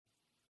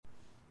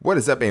What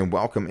is up, and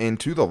welcome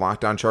into the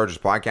Locked On Chargers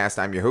podcast.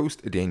 I'm your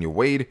host, Daniel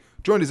Wade,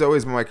 joined as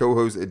always by my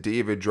co-host,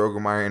 David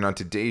Drogemeyer. And on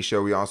today's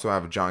show, we also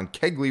have John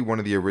Kegley, one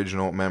of the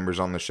original members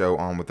on the show,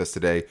 on with us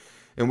today.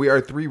 And we are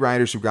three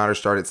writers who got our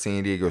start at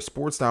San Diego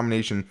Sports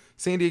Domination,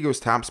 San Diego's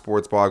top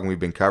sports blog, and we've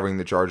been covering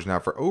the Chargers now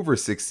for over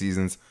 6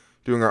 seasons,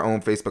 doing our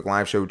own Facebook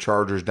Live show,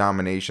 Chargers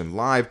Domination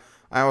Live.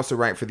 I also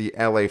write for the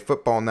LA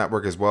Football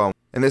Network as well.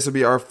 And this will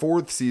be our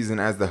 4th season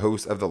as the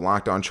host of the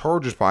Locked On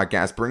Chargers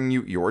podcast, bringing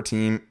you your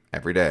team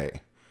every day.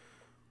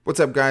 What's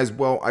up, guys?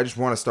 Well, I just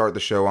want to start the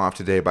show off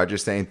today by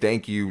just saying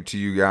thank you to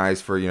you guys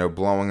for,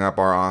 blowing up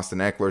our Austin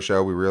Ekeler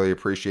show. We really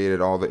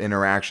appreciated all the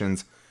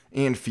interactions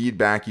and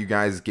feedback you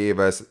guys gave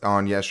us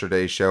on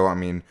yesterday's show. I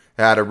mean,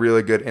 had a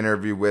really good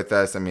interview with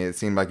us. I mean, it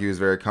seemed like he was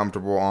very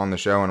comfortable on the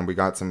show, and we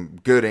got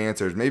some good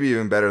answers, maybe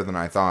even better than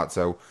I thought.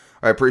 So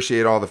I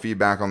appreciate all the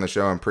feedback on the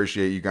show and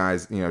appreciate you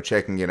guys,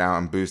 checking it out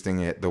and boosting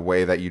it the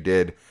way that you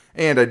did.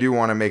 And I do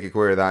want to make it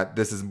clear that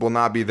will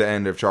not be the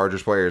end of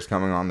Chargers players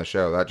coming on the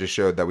show. That just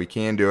showed that we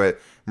can do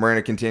it. We're going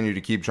to continue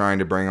to keep trying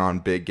to bring on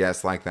big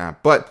guests like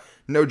that. But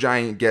no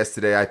giant guests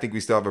today. I think we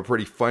still have a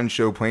pretty fun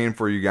show planned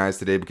for you guys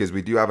today because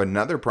we do have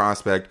another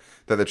prospect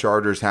that the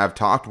Chargers have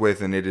talked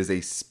with, and it is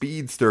a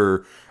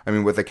speedster,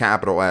 with a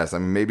capital S.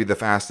 Maybe the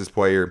fastest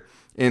player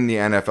in the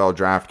NFL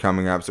draft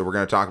coming up. So we're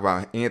going to talk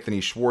about Anthony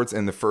Schwartz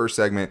in the first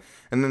segment.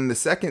 And then the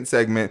second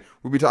segment,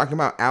 we'll be talking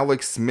about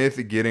Alex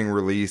Smith getting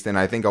released. And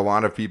I think a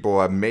lot of people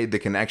have made the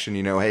connection,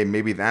 hey,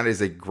 maybe that is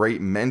a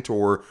great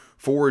mentor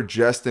for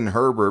Justin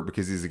Herbert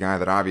because he's a guy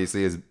that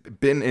obviously has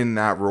been in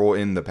that role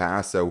in the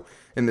past. So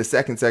in the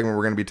second segment,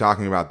 we're going to be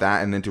talking about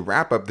that. And then to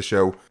wrap up the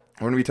show,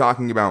 we're going to be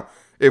talking about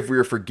if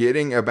we're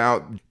forgetting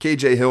about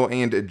KJ Hill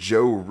and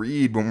Joe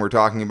Reed when we're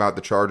talking about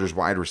the Chargers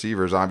wide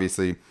receivers.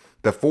 Obviously,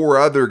 the 4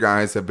 other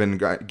guys have been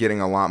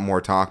getting a lot more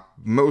talk,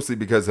 mostly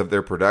because of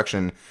their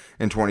production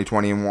in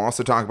 2020. And we'll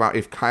also talk about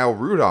if Kyle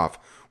Rudolph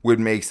would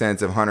make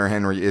sense if Hunter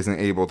Henry isn't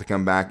able to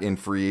come back in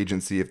free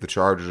agency if the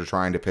Chargers are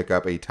trying to pick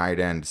up a tight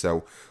end.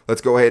 So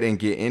let's go ahead and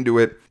get into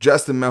it.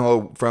 Justin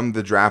Mello from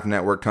the Draft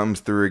Network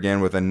comes through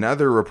again with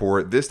another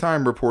report, this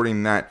time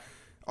reporting that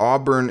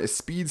Auburn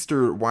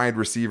speedster wide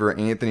receiver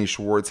Anthony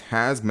Schwartz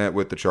has met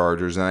with the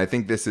Chargers. And I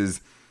think this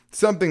is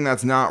something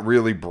that's not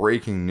really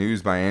breaking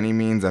news by any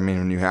means.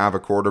 When you have a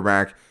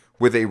quarterback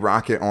with a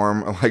rocket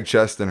arm like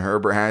Justin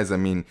Herbert has,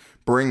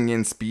 bringing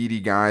in speedy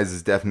guys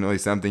is definitely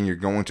something you're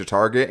going to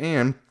target.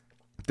 And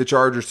the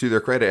Chargers, to their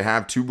credit,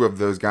 have 2 of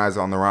those guys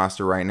on the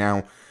roster right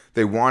now.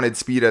 They wanted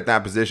speed at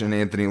that position.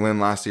 Anthony Lynn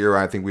last year,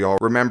 I think we all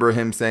remember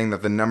him saying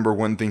that the number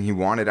one thing he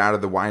wanted out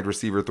of the wide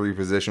receiver 3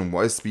 position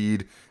was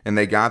speed. And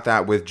they got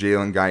that with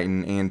Jalen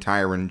Guyton and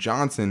Tyron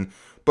Johnson.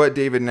 But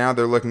David, now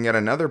they're looking at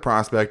another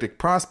prospect, a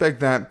prospect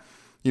that,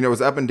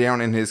 was up and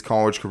down in his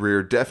college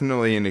career,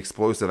 definitely an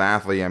explosive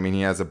athlete.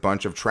 He has a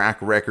bunch of track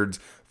records,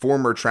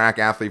 former track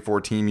athlete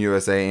for Team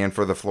USA and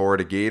for the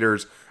Florida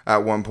Gators at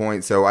one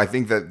point. So I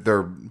think that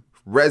their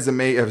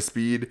resume of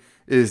speed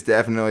is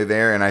definitely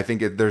there. And I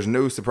think there's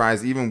no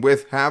surprise, even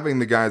with having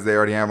the guys they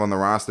already have on the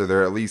roster,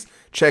 they're at least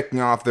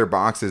checking off their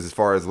boxes as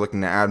far as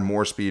looking to add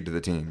more speed to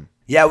the team.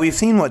 Yeah, we've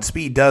seen what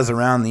speed does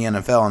around the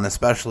NFL, and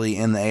especially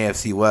in the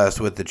AFC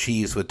West with the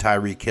Chiefs, with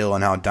Tyreek Hill,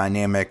 and how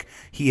dynamic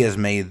he has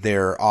made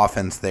their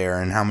offense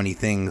there, and how many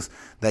things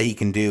that he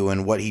can do,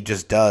 and what he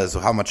just does,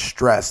 how much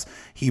stress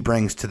he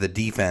brings to the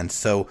defense.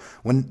 So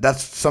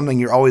that's something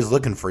you're always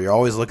looking for. You're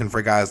always looking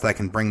for guys that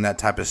can bring that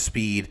type of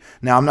speed.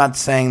 Now, I'm not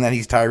saying that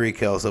he's Tyreek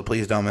Hill, so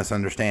please don't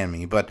misunderstand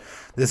me, but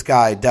this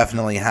guy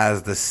definitely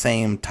has the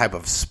same type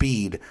of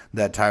speed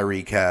that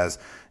Tyreek has.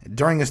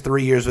 During his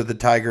 3 years with the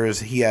Tigers,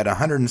 he had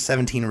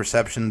 117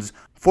 receptions,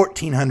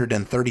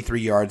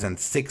 1,433 yards, and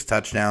 6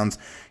 touchdowns.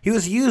 He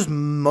was used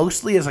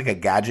mostly as like a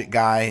gadget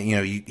guy.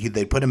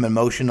 They put him in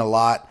motion a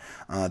lot.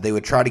 They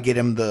would try to get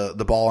him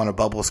the ball on a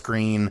bubble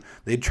screen.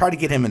 They'd try to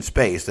get him in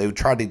space. They would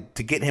try to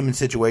get him in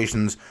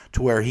situations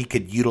to where he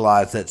could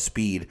utilize that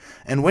speed.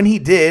 And when he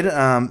did,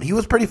 he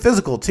was pretty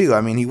physical too.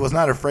 He was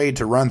not afraid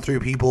to run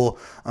through people,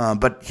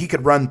 but he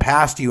could run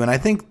past you. And I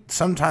think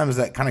sometimes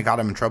that kind of got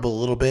him in trouble a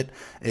little bit,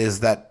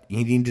 is that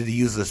he needed to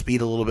use the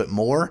speed a little bit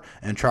more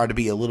and try to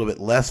be a little bit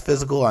less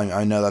physical.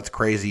 I know that's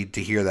crazy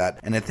to hear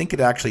that. And I think it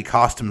actually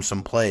cost him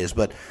some plays,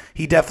 but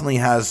he definitely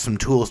has some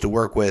tools to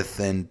work with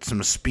and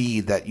some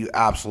speed that you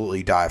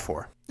absolutely die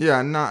for.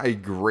 Yeah, not a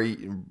great,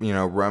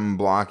 run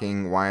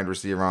blocking wide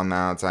receiver on the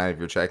outside if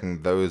you're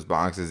checking those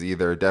boxes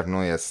either.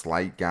 Definitely a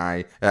slight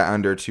guy at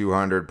under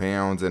 200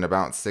 pounds and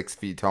about 6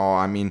 feet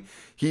tall.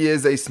 He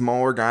is a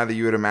smaller guy that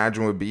you would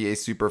imagine would be a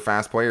super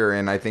fast player.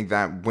 And I think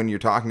that when you're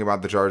talking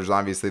about the Chargers,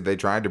 obviously they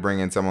tried to bring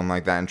in someone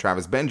like that. And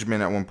Travis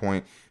Benjamin at one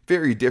point,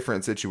 very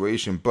different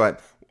situation.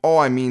 But all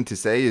I mean to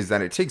say is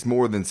that it takes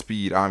more than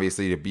speed,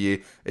 obviously, to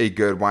be a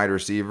good wide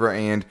receiver.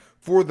 And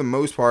for the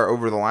most part,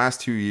 over the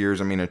last 2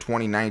 years, in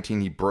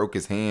 2019, he broke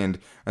his hand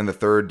on the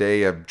 3rd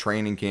day of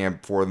training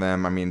camp for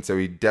them. So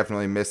he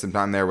definitely missed some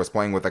time there, was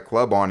playing with a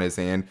club on his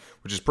hand,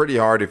 which is pretty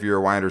hard if you're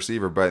a wide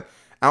receiver. But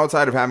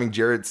outside of having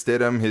Jarrett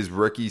Stidham his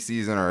rookie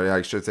season, or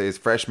I should say his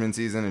freshman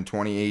season in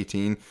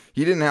 2018,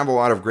 he didn't have a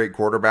lot of great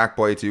quarterback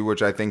play too,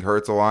 which I think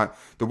hurts a lot.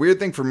 The weird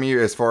thing for me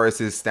as far as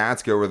his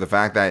stats go were the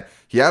fact that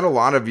he had a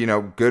lot of,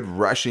 good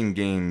rushing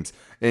games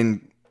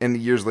in the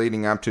years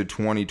leading up to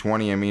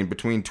 2020. I mean,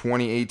 between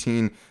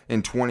 2018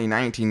 and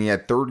 2019, he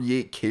had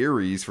 38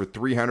 carries for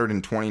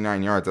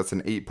 329 yards. That's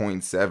an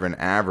 8.7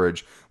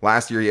 average.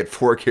 Last year, he had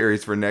 4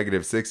 carries for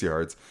 -6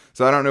 yards.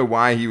 So I don't know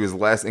why he was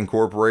less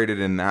incorporated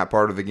in that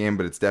part of the game,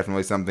 but it's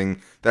definitely something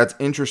that's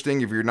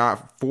interesting if you're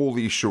not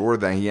fully sure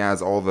that he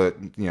has all the,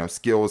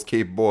 skills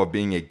capable of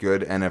being a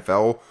good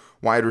NFL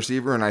wide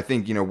receiver. And I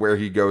think, where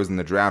he goes in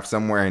the draft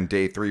somewhere in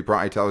day 3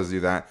 probably tells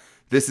you that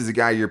this is a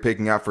guy you're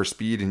picking up for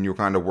speed and you'll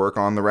kind of work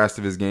on the rest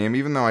of his game.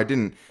 Even though I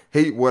didn't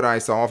hate what I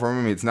saw from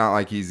him, it's not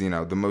like he's,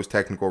 the most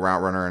technical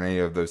route runner in any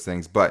of those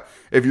things. But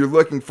if you're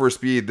looking for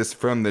speed, this is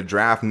from the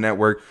Draft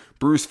Network.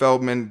 Bruce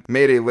Feldman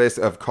made a list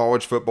of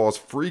college football's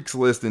freaks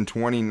list in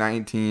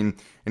 2019,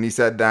 and he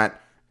said that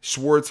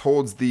Schwartz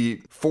holds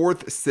the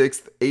 4th,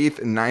 6th,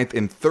 8th, 9th,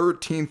 and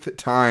 13th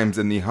times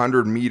in the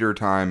 100-meter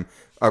time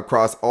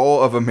across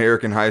all of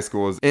American high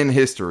schools in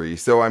history.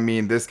 So, I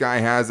mean, this guy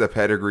has a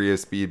pedigree of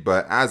speed,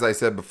 but as I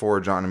said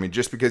before, John, I mean,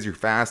 just because you're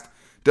fast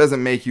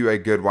doesn't make you a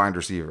good wide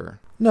receiver.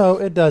 No,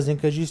 it doesn't,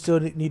 because you still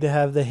need to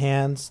have the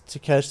hands to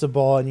catch the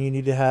ball, and you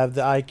need to have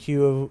the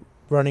IQ of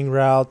running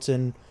routes,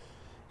 and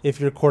if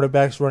your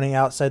quarterback's running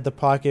outside the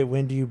pocket,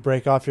 when do you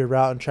break off your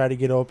route and try to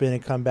get open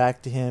and come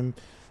back to him?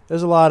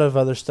 There's a lot of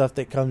other stuff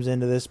that comes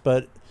into this,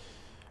 but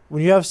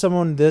when you have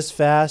someone this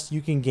fast, you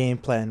can game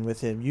plan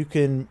with him. You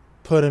can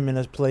put him in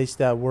a place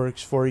that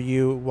works for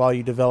you while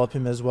you develop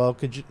him as well.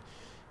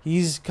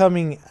 He's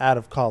coming out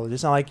of college.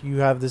 It's not like you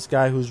have this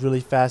guy who's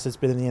really fast that's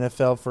been in the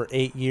NFL for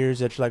 8 years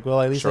that you're like,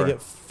 well, at least I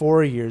get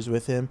 4 years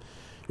with him.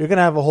 You're going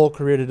to have a whole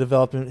career to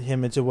develop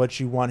him into what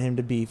you want him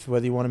to be,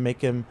 whether you want to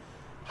make him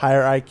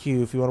higher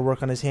IQ, if you want to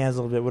work on his hands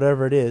a little bit,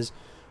 whatever it is.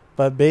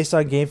 But based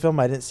on game film,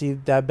 I didn't see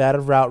that bad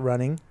of route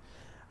running.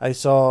 I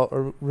saw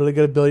a really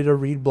good ability to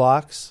read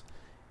blocks.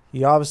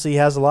 He obviously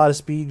has a lot of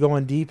speed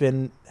going deep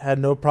and had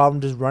no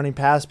problem just running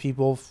past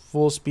people,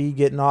 full speed,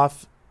 getting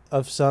off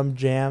of some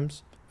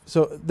jams.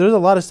 So there's a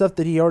lot of stuff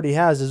that he already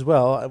has as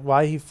well.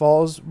 Why he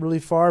falls really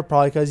far?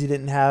 Probably because he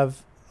didn't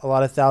have a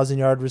lot of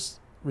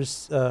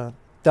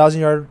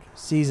 1,000-yard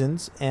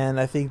seasons, and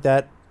I think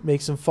that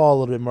makes him fall a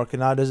little bit more. Because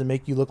now it doesn't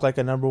make you look like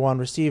a number 1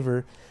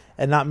 receiver,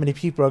 and not many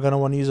people are going to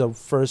want to use a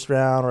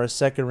first-round or a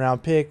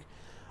second-round pick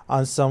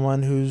on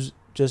someone who's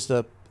just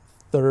a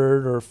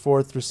 3rd or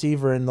 4th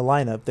receiver in the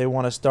lineup. They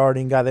want a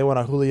starting guy. They want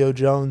a Julio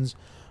Jones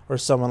or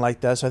someone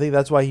like that. So I think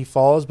that's why he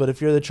falls. But if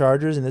you're the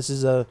Chargers and this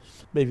is a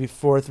maybe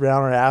 4th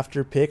round or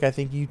after pick, I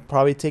think you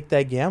probably take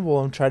that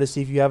gamble and try to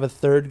see if you have a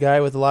 3rd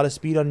guy with a lot of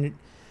speed in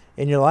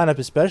your lineup,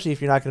 especially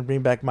if you're not going to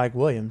bring back Mike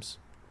Williams.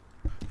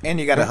 And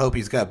you got to hope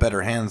he's got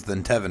better hands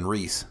than Tevin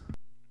Reese.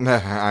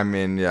 I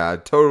mean, yeah,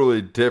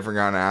 totally different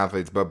kind of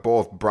athletes, but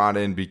both brought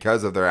in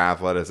because of their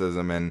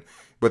athleticism and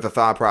with the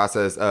thought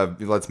process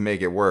of let's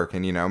make it work.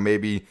 And,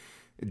 maybe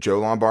Joe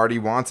Lombardi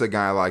wants a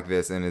guy like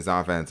this in his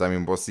offense. I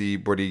mean, we'll see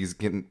what he's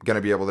going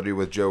to be able to do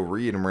with Joe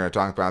Reed, and we're going to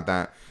talk about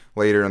that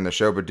later in the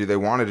show. But do they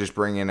want to just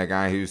bring in a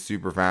guy who's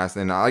super fast?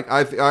 And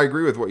I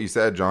agree with what you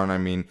said, John. I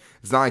mean,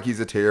 it's not like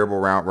he's a terrible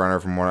route runner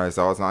from what I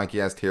saw. It's not like he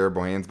has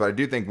terrible hands. But I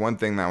do think one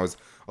thing that was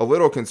a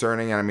little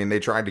concerning, and I mean, they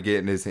tried to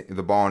get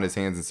the ball in his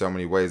hands in so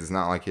many ways. It's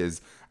not like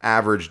his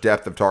average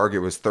depth of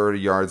target was 30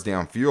 yards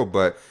downfield,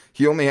 but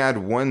he only had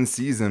one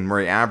season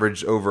where he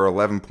averaged over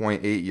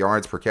 11.8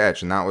 yards per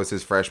catch, and that was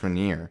his freshman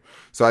year.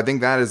 So I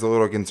think that is a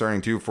little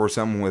concerning too for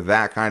someone with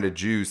that kind of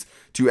juice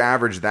to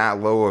average that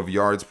low of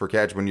yards per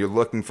catch when you're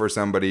looking for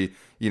somebody,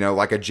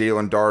 like a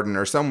Jalen Darden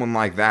or someone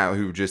like that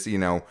who just,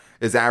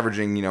 is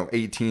averaging,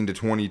 18 to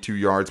 22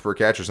 yards per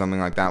catch or something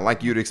like that,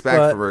 like you'd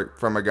expect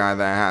from a guy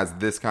that has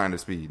this kind of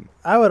speed.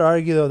 I would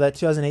argue, though, that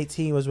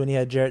 2018 was when he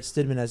had Jarrett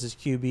Stidham as his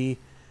QB.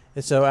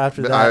 And so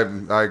after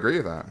that, I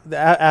agree with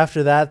that.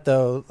 After that,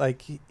 though,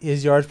 like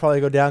his yards probably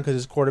go down because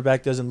his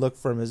quarterback doesn't look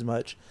for him as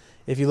much.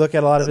 If you look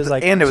at a lot of his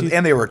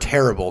and they were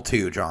terrible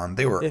too, John.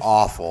 They were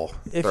awful.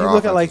 If you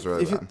look at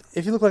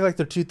if you look like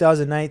their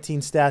 2019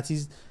 stats,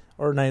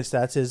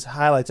 his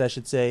highlights, I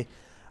should say,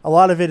 a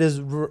lot of it is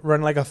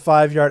running like a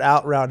 5-yard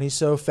out route. And he's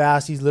so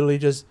fast, he's literally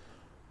just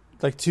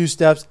like 2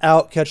 steps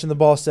out, catching the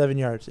ball 7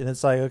 yards, and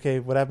it's like,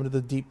 okay, what happened to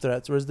the deep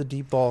threats? Where's the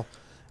deep ball?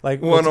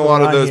 Like, a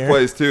lot of those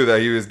plays too that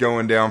he was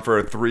going down for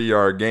a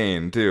 3-yard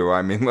gain too.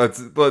 I mean,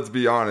 let's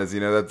be honest.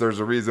 That there's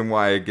a reason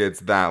why it gets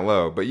that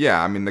low. But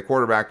yeah, I mean, the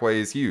quarterback play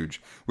is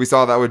huge. We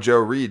saw that with Joe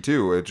Reed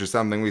too. It's just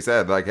something we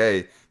said like,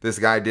 hey, this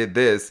guy did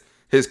this.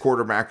 His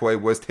quarterback play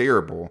was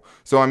terrible.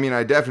 So I mean,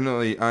 I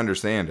definitely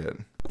understand it.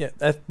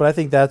 Yeah, but I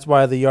think that's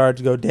why the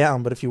yards go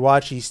down. But if you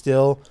watch, he's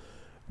still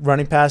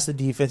running past the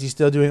defense. He's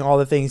still doing all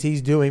the things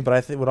he's doing.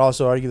 But I would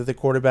also argue that the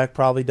quarterback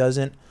probably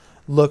doesn't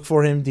look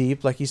for him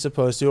deep like he's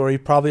supposed to, or he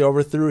probably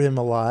overthrew him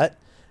a lot.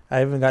 I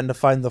haven't gotten to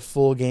find the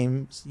full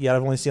games yet.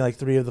 I've only seen like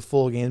 3 of the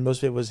full games. Most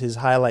of it was his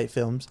highlight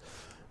films.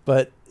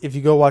 But if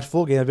you go watch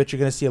full game, I bet you're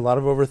going to see a lot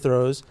of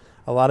overthrows.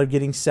 a lot of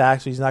getting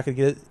sacks, so he's not going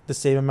to get the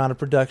same amount of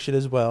production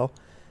as well,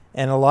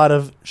 and a lot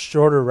of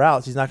shorter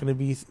routes. He's not going to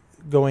be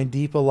going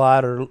deep a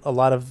lot, or a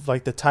lot of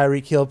like the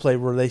Tyreek Hill play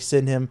where they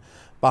send him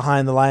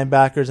behind the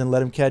linebackers and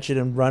let him catch it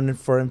and run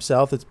for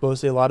himself. It's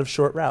mostly a lot of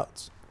short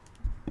routes.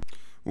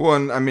 Well,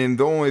 and I mean,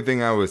 the only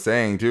thing I was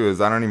saying, too,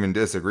 is I don't even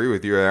disagree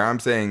with you there. I'm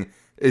saying,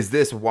 is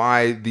this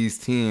why these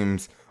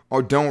teams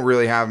don't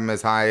really have him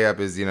as high up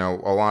as, a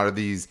lot of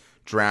these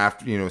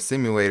draft,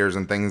 simulators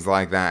and things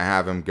like that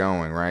have him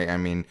going, right? I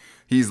mean,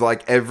 he's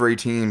like every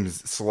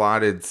team's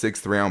slotted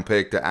 6th round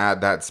pick to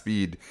add that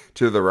speed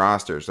to the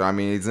roster. So, I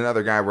mean, he's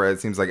another guy where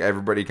it seems like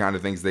everybody kind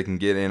of thinks they can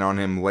get in on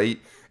him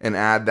late and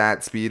add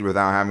that speed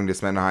without having to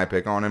spend a high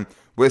pick on him.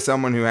 With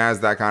someone who has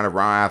that kind of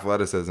raw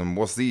athleticism,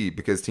 we'll see,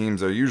 because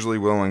teams are usually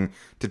willing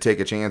to take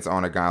a chance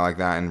on a guy like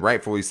that, and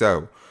rightfully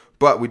so.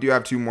 But we do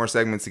have 2 more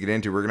segments to get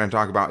into. We're going to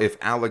talk about if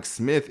Alex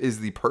Smith is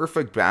the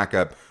perfect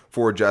backup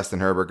for Justin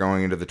Herbert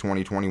going into the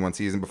 2021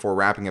 season before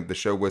wrapping up the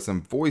show with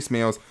some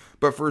voicemails.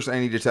 But first, I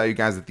need to tell you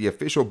guys that the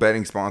official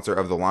betting sponsor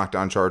of the Locked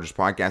On Chargers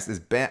podcast is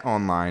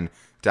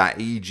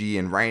betonline.ag,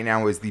 and right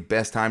now is the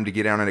best time to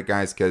get on it,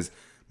 guys, because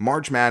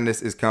March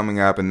Madness is coming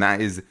up, and that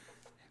is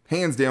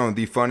hands down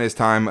the funnest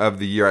time of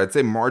the year. I'd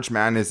say March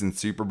Madness and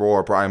Super Bowl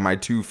are probably my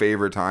 2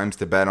 favorite times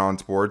to bet on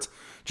sports,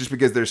 just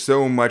because there's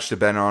so much to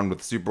bet on. With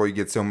the Super Bowl, you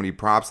get so many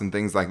props and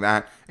things like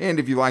that. And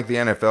if you like the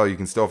NFL, you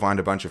can still find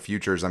a bunch of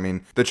futures. I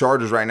mean, the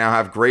Chargers right now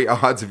have great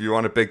odds if you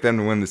want to pick them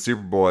to win the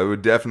Super Bowl. It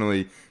would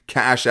definitely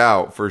cash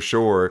out for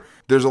sure.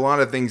 There's a lot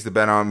of things to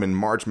bet on, and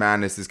March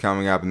Madness is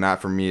coming up, and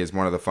that for me is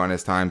one of the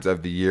funnest times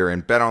of the year.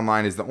 And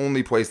BetOnline is the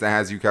only place that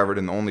has you covered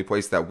and the only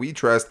place that we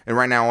trust. And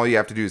right now, all you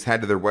have to do is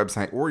head to their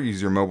website or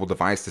use your mobile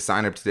device to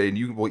sign up today, and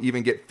you will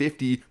even get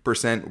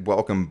 50%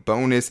 welcome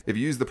bonus if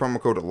you use the promo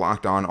code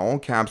LOCKEDON, all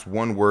caps,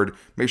 one word.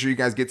 Make sure you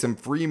guys get some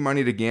free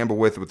money to gamble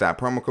with that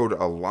promo code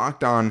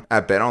LOCKEDON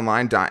at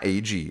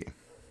betonline.ag.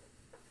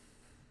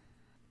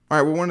 All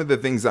right, well, one of the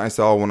things I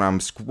saw when I'm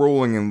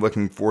scrolling and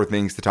looking for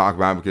things to talk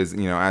about, because,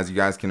 as you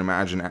guys can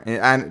imagine,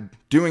 and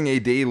doing a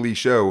daily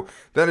show,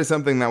 that is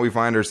something that we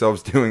find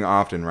ourselves doing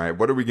often, right?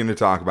 What are we going to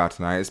talk about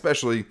tonight,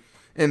 especially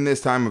in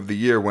this time of the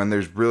year when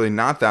there's really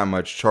not that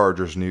much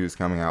Chargers news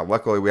coming out?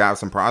 Luckily, we have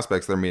some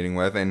prospects they're meeting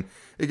with, and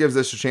it gives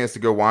us a chance to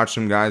go watch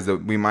some guys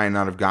that we might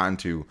not have gotten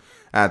to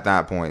at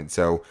that point.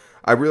 So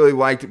I really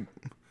liked...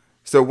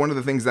 So one of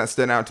the things that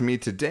stood out to me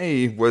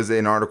today was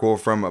an article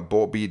from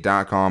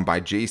BoltBeat.com by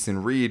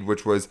Jason Reed,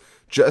 which was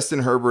Justin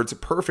Herbert's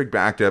perfect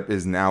backup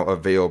is now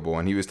available.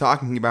 And he was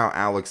talking about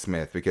Alex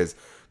Smith, because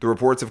the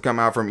reports have come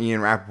out from Ian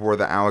Rappaport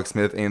that Alex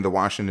Smith and the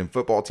Washington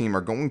football team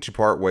are going to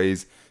part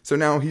ways. So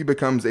now he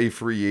becomes a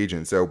free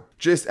agent. So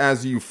just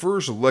as you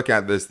first look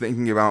at this,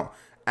 thinking about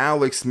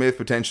Alex Smith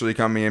potentially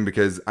coming in,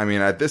 because, I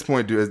mean, at this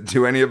point,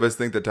 do any of us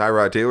think that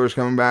Tyrod Taylor's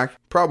coming back?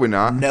 Probably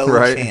not. No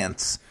right?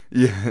 chance.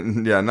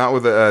 Yeah, not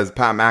with, as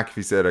Pat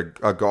McAfee said,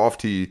 a golf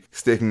tee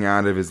sticking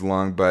out of his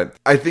lung. But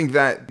I think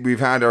that we've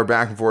had our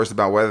back and forth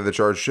about whether the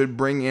Chargers should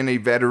bring in a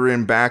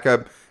veteran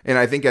backup. And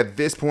I think at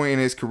this point in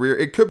his career,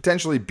 it could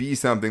potentially be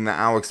something that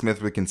Alex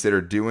Smith would consider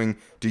doing.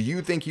 Do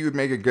you think he would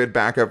make a good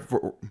backup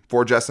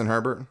for Justin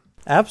Herbert?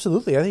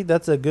 Absolutely. I think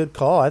that's a good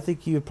call. I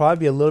think he would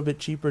probably be a little bit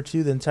cheaper,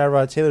 too, than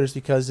Tyrod Taylor, just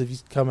because if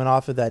he's coming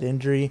off of that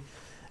injury,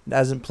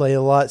 hasn't played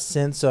a lot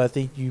since. So I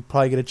think you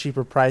probably get a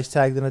cheaper price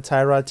tag than a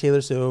Tyrod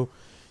Taylor. So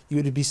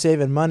you would be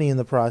saving money in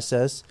the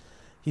process.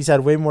 He's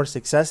had way more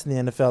success in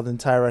the NFL than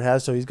Tyrod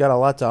has, so he's got a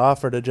lot to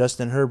offer to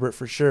Justin Herbert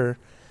for sure.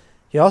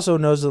 He also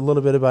knows a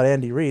little bit about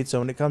Andy Reid, so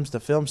when it comes to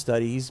film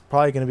study, he's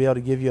probably going to be able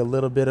to give you a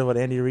little bit of what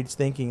Andy Reid's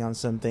thinking on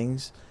some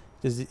things.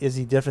 Is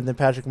he different than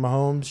Patrick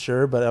Mahomes?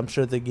 Sure, but I'm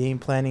sure the game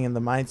planning and the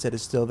mindset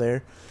is still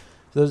there.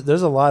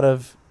 There's a lot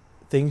of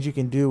things you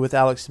can do with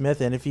Alex Smith,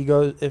 and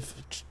if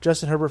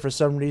Justin Herbert for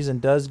some reason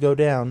does go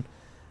down,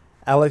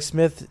 Alex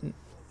Smith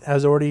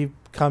has already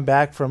come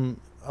back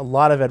from a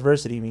lot of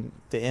adversity. I mean,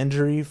 the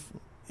injury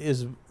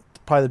is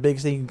probably the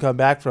biggest thing you can come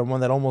back from,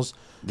 one that almost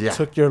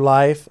took your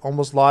life,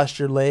 almost lost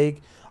your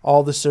leg,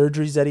 all the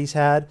surgeries that he's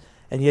had,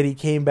 and yet he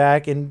came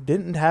back and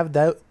didn't have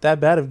that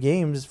bad of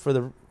games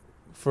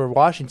for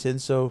Washington.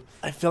 So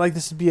I feel like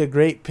this would be a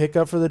great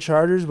pickup for the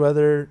Chargers.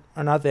 Whether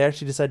or not they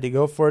actually decide to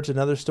go for it's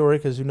another story,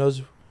 because who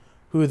knows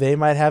who they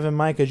might have in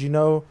mind, because you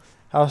know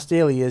how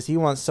Staley is. He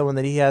wants someone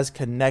that he has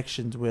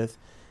connections with,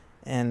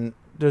 and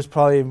there's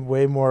probably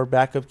way more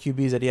backup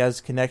QBs that he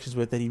has connections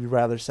with that he'd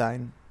rather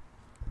sign.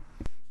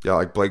 Yeah,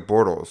 like Blake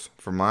Bortles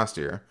from last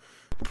year.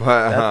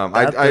 But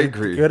I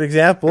agree. Good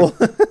example.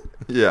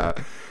 Yeah.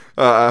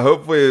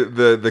 Hopefully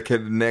the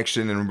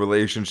connection and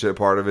relationship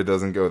part of it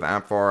doesn't go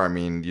that far. I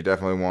mean, you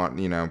definitely want,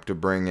 to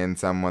bring in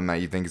someone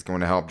that you think is going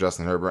to help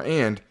Justin Herbert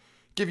and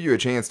give you a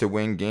chance to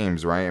win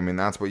games, right? I mean,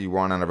 that's what you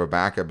want out of a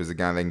backup, is a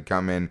guy that can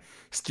come in,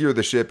 steer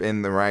the ship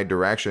in the right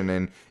direction.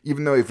 And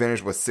even though he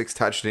finished with 6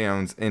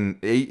 touchdowns and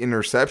 8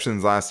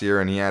 interceptions last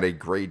year, and he had a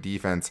great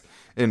defense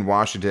in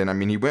Washington, I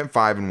mean, he went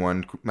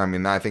 5-1. I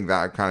mean, I think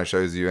that kind of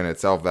shows you in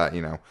itself that,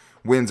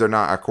 wins are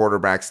not a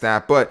quarterback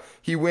stat, but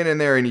he went in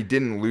there and he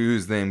didn't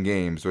lose them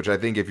games, which I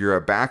think if you're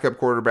a backup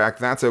quarterback,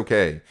 that's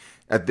okay.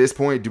 At this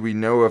point, do we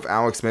know if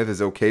Alex Smith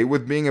is okay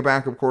with being a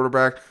backup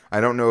quarterback?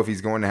 I don't know if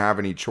he's going to have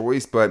any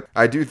choice, but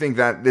I do think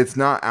that it's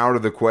not out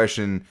of the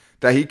question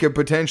that he could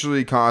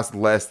potentially cost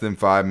less than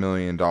 $5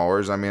 million.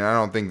 I mean, I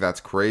don't think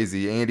that's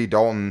crazy. Andy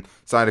Dalton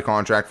signed a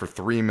contract for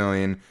 $3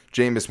 million.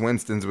 Jameis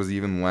Winston's was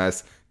even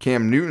less.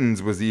 Cam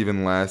Newton's was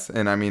even less.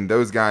 And I mean,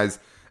 those guys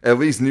at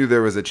least knew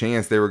there was a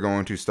chance they were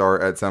going to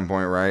start at some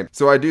point, right?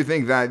 So I do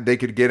think that they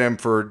could get him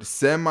for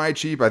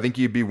semi-cheap. I think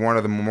he'd be one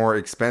of the more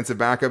expensive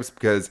backups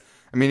because,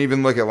 I mean,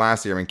 even look at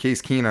last year. I mean,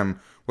 Case Keenum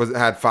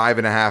had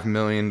 $5.5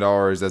 million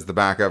as the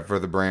backup for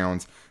the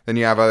Browns. Then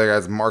you have other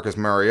guys, Marcus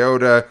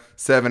Mariota,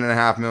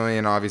 $7.5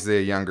 million, obviously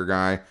a younger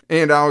guy.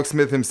 And Alex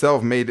Smith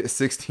himself made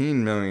 $16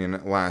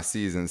 million last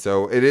season.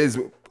 So it is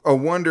a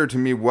wonder to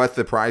me what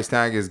the price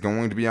tag is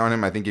going to be on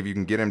him. I think if you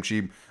can get him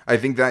cheap, I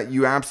think that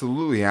you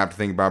absolutely have to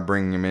think about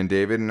bringing him in,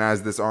 David. And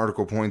as this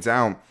article points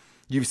out,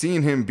 you've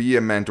seen him be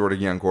a mentor to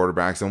young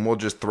quarterbacks, and we'll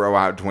just throw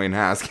out Dwayne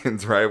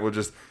Haskins, right? We'll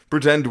just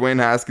pretend Dwayne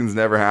Haskins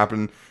never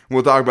happened.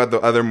 We'll talk about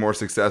the other more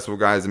successful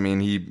guys. I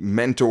mean, he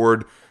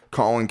mentored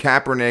Colin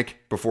Kaepernick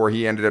before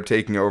he ended up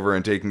taking over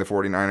and taking the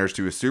 49ers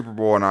to a Super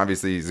Bowl. And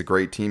obviously he's a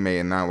great teammate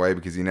in that way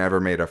because he never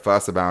made a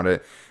fuss about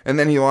it. And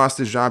then he lost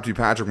his job to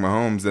Patrick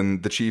Mahomes,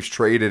 and the Chiefs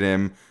traded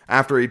him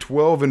after a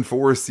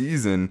 12-4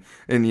 season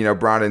and,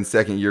 brought in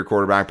second-year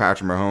quarterback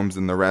Patrick Mahomes,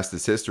 and the rest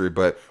is history.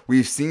 But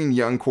we've seen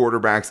young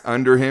quarterbacks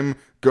under him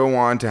go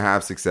on to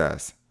have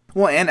success.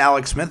 Well, and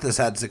Alex Smith has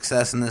had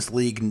success in this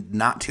league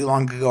not too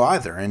long ago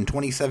either. In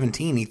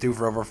 2017, he threw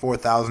for over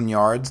 4,000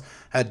 yards,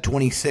 had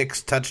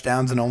 26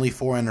 touchdowns and only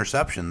 4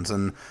 interceptions,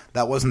 and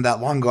that wasn't that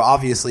long ago.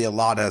 Obviously, a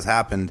lot has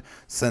happened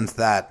since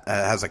that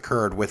has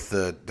occurred with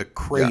the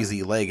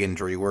crazy leg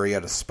injury where he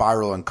had a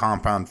spiral and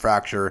compound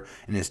fracture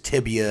in his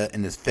tibia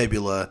and his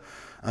fibula.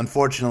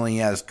 Unfortunately, he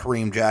has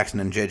Kareem Jackson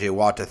and J.J.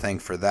 Watt to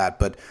thank for that,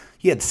 but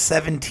he had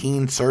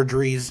 17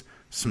 surgeries,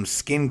 some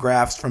skin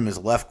grafts from his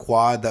left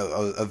quad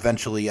that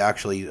eventually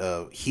actually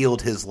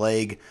healed his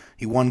leg.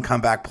 He won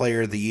Comeback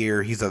Player of the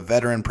Year. He's a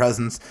veteran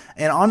presence.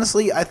 And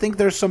honestly, I think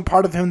there's some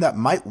part of him that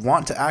might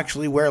want to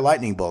actually wear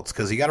lightning bolts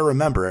because you got to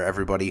remember,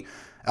 everybody,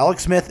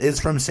 Alex Smith is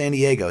from San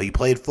Diego. He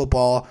played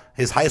football,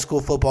 his high school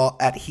football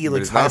at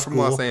Helix High School. He's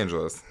not from Los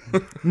Angeles.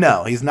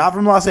 No, he's not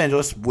from Los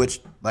Angeles,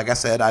 which, like I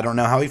said, I don't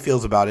know how he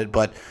feels about it.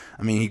 But,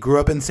 I mean, he grew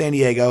up in San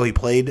Diego. He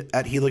played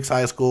at Helix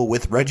High School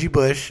with Reggie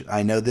Bush.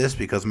 I know this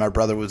because my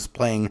brother was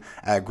playing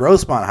at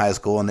Grossmont High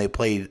School, and they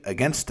played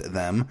against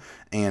them.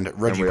 And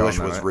Reggie Bush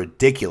was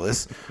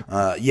ridiculous.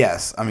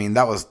 Yes, I mean,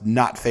 that was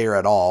not fair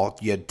at all.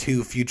 You had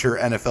 2 future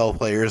NFL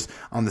players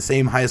on the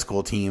same high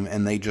school team,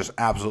 and they just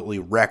absolutely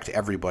wrecked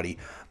everybody.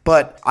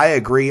 But I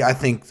agree. I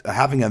think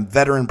having a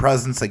veteran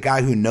presence, a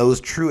guy who knows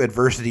true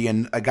adversity,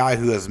 and a guy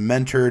who has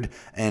mentored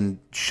and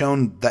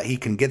shown that he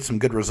can get some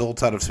good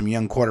results out of some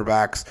young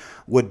quarterbacks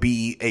would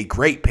be a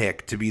great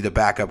pick to be the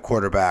backup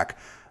quarterback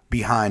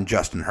behind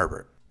Justin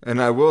Herbert.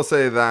 And I will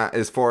say that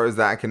as far as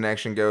that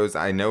connection goes,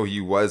 I know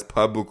he was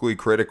publicly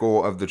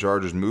critical of the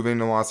Chargers moving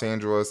to Los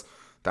Angeles.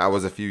 That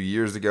was a few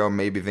years ago.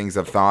 Maybe things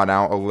have thawed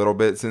out a little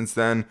bit since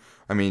then.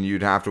 I mean,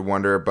 you'd have to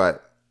wonder.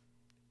 But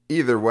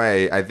either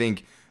way, I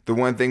think the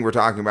one thing we're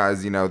talking about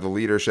is, the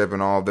leadership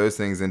and all of those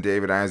things. And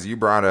David, as you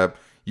brought up,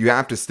 you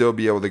have to still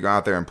be able to go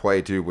out there and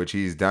play too, which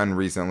he's done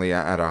recently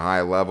at a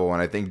high level.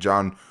 And I think,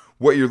 John,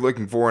 what you're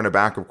looking for in a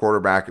backup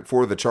quarterback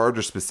for the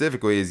Chargers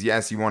specifically is,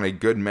 yes, you want a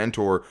good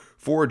mentor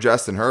for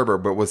Justin Herbert,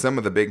 but with some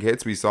of the big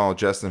hits we saw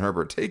Justin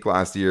Herbert take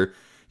last year,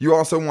 you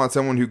also want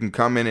someone who can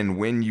come in and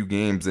win you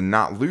games and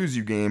not lose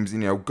you games,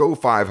 go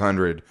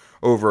 500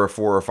 over a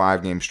 4 or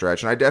 5 game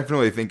stretch. And I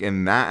definitely think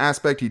in that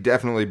aspect, he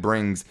definitely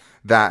brings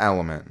that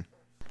element.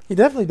 He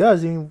definitely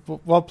does. I mean,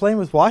 while playing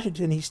with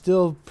Washington, he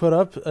still put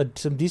up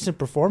some decent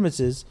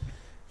performances.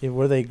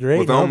 Were they great?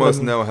 With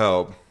almost no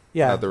help.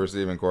 Yeah. At the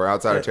receiving core,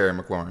 outside of Terry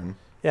McLaurin.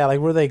 Yeah,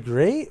 were they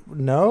great?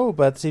 No,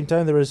 but at the same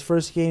time, they were his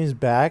first games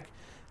back.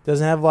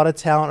 Doesn't have a lot of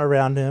talent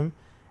around him,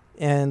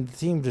 and the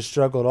team just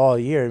struggled all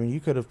year. I mean, you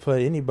could have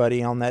put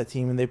anybody on that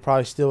team, and they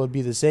probably still would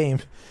be the same.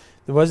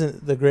 It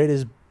wasn't the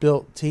greatest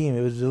built team.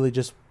 It was really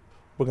just,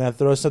 we're going to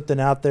throw something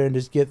out there and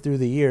just get through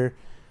the year,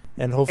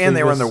 and hopefully. And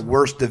they were in the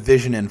worst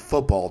division in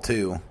football,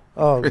 too.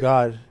 Oh,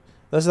 God.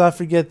 Let's not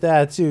forget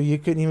that, too. You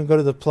couldn't even go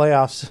to the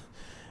playoffs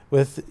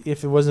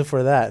if it wasn't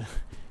for that.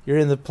 You're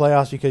in the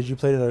playoffs because you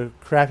played in a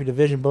crappy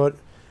division, but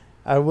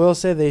I will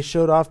say they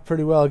showed off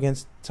pretty well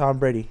against Tom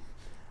Brady.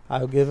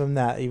 I'll give them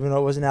that. Even though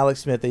it wasn't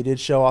Alex Smith, they did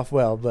show off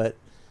well. But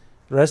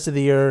the rest of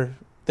the year,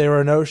 they were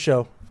a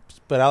no-show.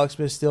 But Alex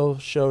Smith still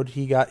showed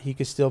he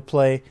could still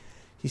play.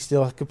 He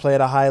still could play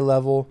at a high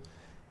level.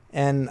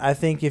 And I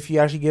think if you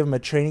actually give him a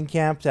training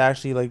camp to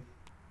actually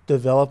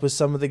develop with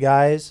some of the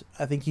guys,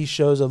 I think he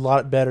shows a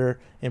lot better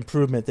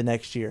improvement the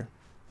next year.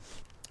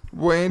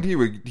 Well, and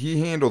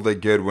he handled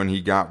it good when he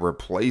got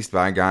replaced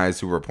by guys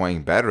who were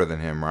playing better than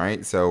him,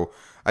 right? So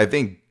I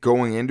think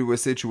going into a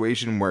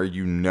situation where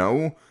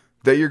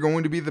that you're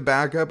going to be the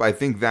backup, I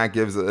think that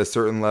gives a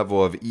certain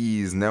level of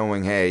ease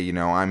knowing, hey,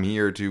 I'm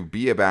here to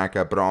be a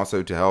backup, but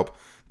also to help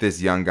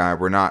this young guy.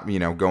 We're not,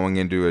 going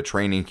into a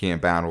training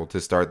camp battle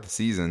to start the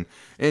season.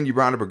 And you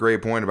brought up a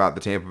great point about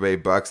the Tampa Bay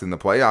Bucks in the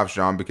playoffs,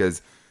 John,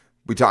 because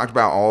we talked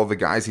about all the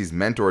guys he's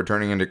mentored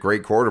turning into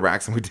great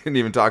quarterbacks, and we didn't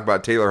even talk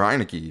about Taylor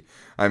Heineke.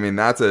 I mean,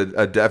 that's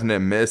a definite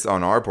miss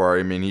on our part.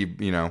 I mean, he,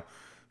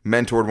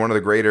 mentored one of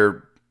the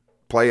greater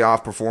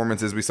playoff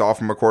performances we saw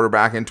from a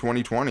quarterback in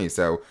 2020.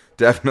 So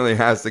definitely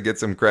has to get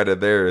some credit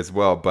there as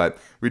well. But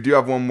we do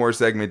have one more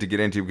segment to get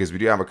into because we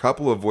do have a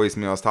couple of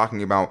voicemails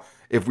talking about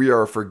if we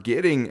are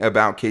forgetting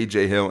about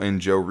KJ Hill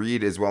and Joe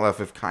Reed, as well as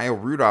if Kyle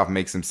Rudolph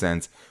makes some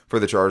sense for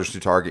the Chargers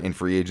to target in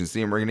free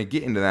agency. And we're going to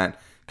get into that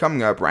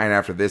coming up right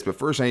after this. But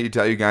first, I need to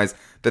tell you guys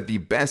that the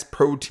best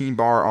protein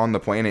bar on the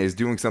planet is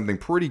doing something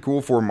pretty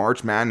cool for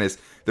March Madness.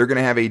 They're going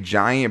to have a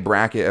giant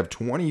bracket of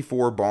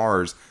 24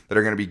 bars that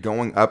are going to be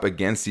going up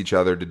against each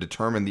other to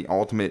determine the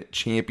ultimate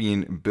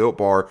champion Built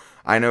Bar.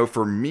 I know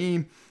for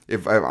me,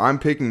 if I'm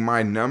picking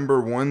my number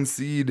one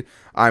seed,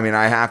 I mean,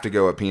 I have to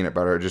go with peanut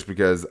butter just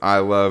because I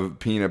love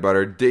peanut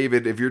butter.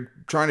 David, if you're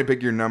trying to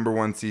pick your number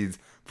one seeds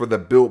for the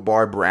Built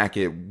Bar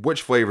bracket,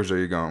 which flavors are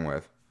you going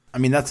with? I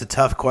mean, that's a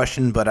tough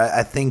question, but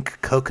I think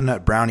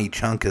coconut brownie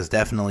chunk is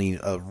definitely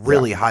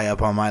really high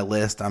up on my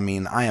list. I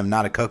mean, I am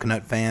not a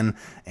coconut fan,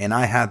 and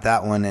I had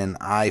that one, and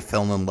I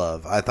fell in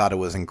love. I thought it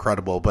was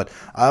incredible, but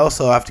I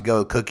also have to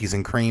go with cookies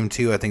and cream,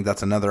 too. I think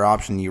that's another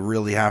option you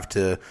really have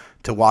to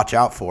watch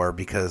out for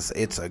because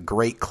it's a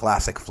great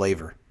classic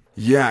flavor.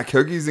 Yeah,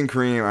 cookies and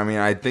cream. I mean,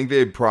 I think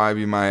they'd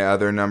probably be my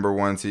other number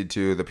one seed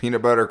too. The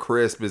peanut butter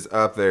crisp is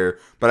up there,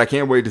 but I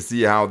can't wait to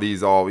see how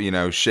these all,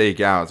 shake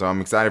out. So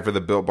I'm excited for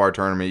the Built Bar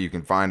tournament. You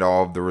can find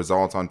all of the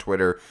results on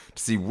Twitter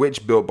to see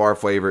which Built Bar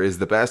flavor is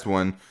the best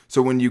one.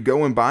 So when you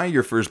go and buy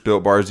your first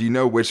Built Bars, you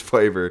know which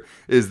flavor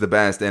is the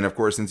best. And of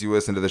course, since you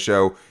listen to the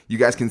show, you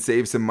guys can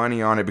save some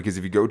money on it because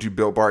if you go to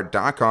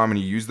BuiltBar.com and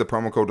you use the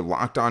promo code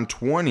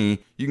LOCKEDON20,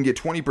 you can get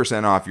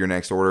 20% off your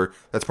next order.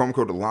 That's promo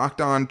code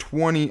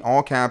LOCKEDON20,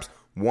 all caps,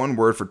 one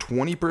word, for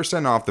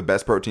 20% off the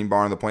best protein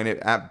bar on the planet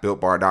at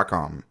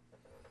BuiltBar.com.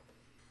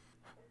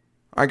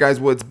 All right, guys,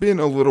 well, it's been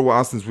a little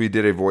while since we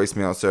did a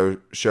voicemail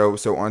show.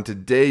 So on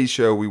today's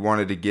show, we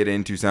wanted to get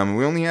into some.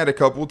 We only had a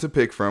couple to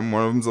pick from.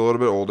 One of them's a little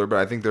bit older, but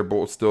I think they're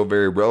both still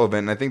very relevant.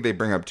 And I think they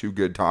bring up two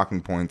good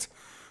talking points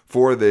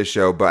for this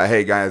show. But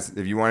hey, guys,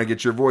 if you want to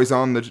get your voice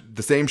on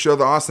the same show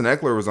that Austin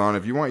Eckler was on,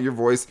 if you want your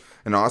voice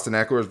and Austin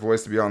Eckler's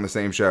voice to be on the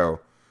same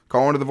show,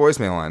 call into the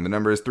voicemail line. The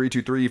number is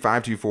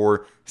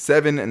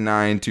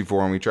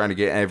 323-524-7924, and we try to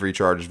get every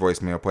Chargers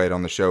voicemail played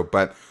on the show.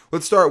 But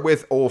let's start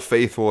with Old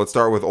Faithful. Let's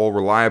start with Old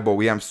Reliable.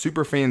 We have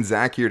Superfan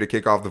Zach here to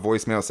kick off the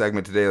voicemail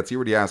segment today. Let's hear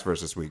what he has for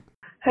us this week.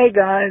 Hey,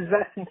 guys.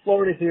 Zach from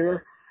Florida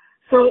here.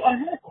 So I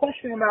had a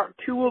question about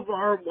two of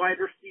our wide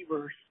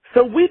receivers.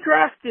 So we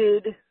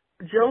drafted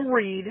Joe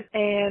Reed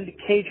and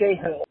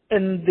KJ Hill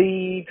in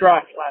the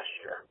draft last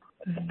year.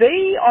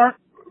 They aren't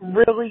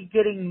really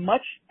getting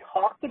much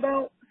talked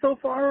about so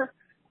far,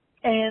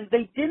 and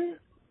they didn't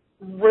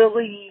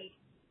really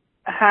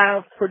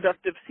have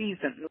productive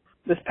seasons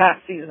this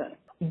past season.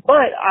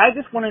 But I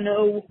just want to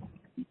know,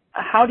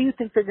 how do you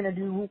think they're going to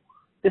do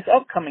this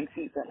upcoming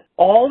season?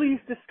 All these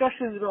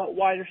discussions about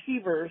wide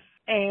receivers,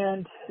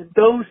 and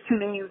those two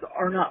names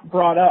are not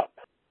brought up.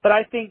 But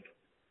I think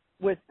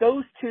with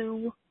those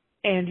two,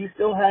 and you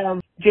still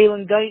have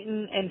Jalen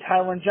Guyton and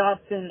Tyron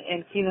Johnson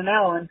and Keenan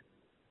Allen,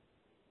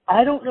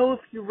 I don't know if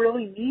you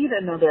really need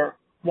another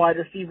wide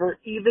receiver,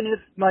 even if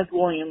Mike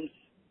Williams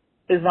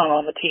is not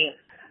on the team.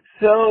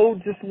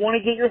 So just want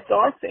to get your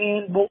thoughts,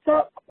 and what's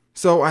up?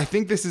 So I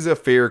think this is a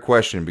fair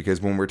question because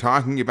when we're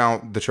talking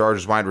about the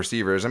Chargers wide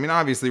receivers, I mean,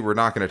 obviously we're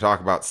not going to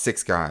talk about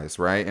six guys,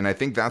 right? And I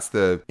think that's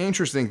the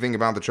interesting thing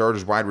about the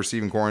Chargers wide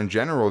receiving core in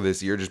general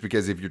this year, just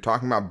because if you're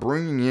talking about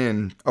bringing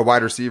in a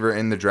wide receiver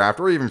in the draft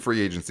or even free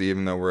agency,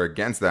 even though we're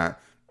against that,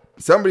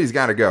 somebody's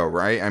got to go,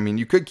 right? I mean,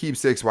 you could keep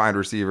six wide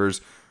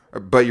receivers,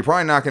 but you're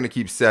probably not going to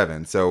keep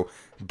seven. So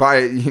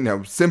by,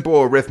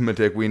 simple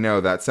arithmetic, we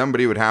know that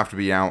somebody would have to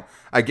be out.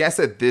 I guess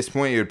at this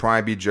point, it would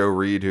probably be Joe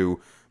Reed, who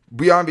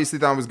we obviously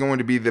thought was going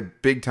to be the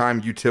big-time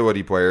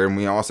utility player, and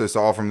we also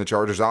saw from the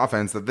Chargers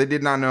offense that they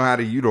did not know how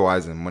to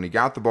utilize him. When he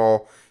got the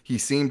ball, he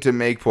seemed to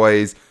make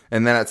plays,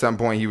 and then at some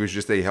point, he was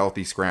just a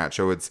healthy scratch.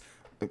 So it's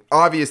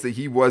obvious that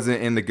he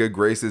wasn't in the good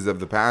graces of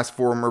the past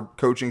former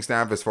coaching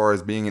staff as far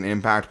as being an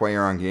impact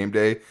player on game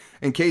day.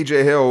 And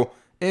KJ Hill,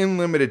 in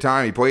limited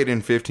time, he played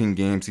in 15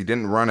 games. He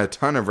didn't run a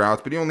ton of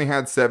routes, but he only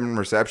had 7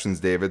 receptions,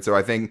 David. So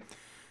I think,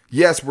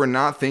 yes, we're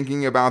not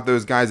thinking about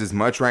those guys as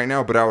much right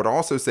now, but I would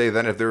also say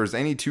that if there was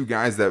any two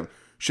guys that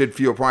should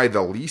feel probably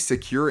the least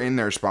secure in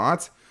their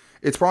spots,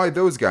 it's probably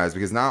those guys,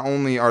 because not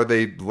only are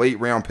they late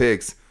round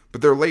picks,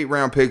 but they're late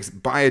round picks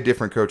by a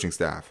different coaching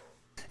staff.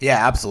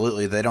 Yeah,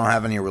 absolutely. They don't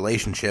have any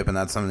relationship, and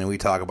that's something we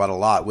talk about a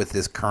lot with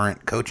this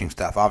current coaching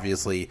staff.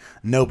 Obviously,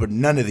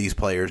 none of these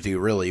players do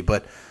really,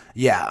 but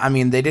yeah, I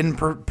mean, they didn't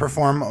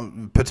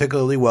perform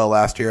particularly well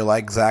last year,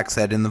 like Zach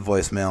said in the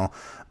voicemail.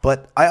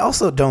 But I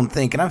also don't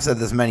think, and I've said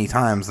this many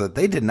times, that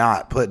they did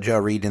not put Joe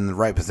Reed in the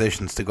right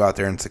positions to go out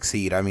there and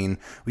succeed. I mean,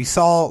 we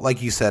saw,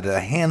 like you said, a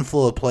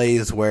handful of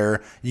plays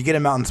where you get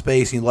him out in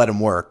space and you let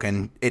him work,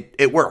 and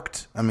it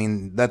worked. I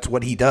mean, that's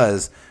what he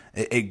does.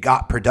 It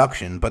got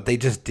production, but they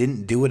just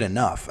didn't do it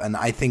enough. And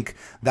I think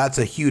that's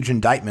a huge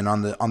indictment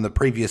on the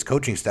previous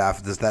coaching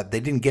staff, is that they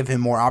didn't give him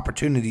more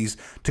opportunities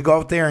to go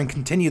out there and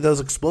continue those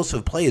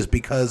explosive plays,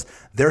 because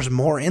there's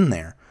more in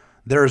there.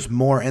 There's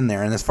more in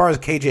there. And as far as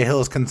KJ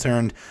Hill is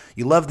concerned,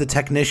 you love the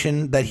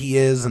technician that he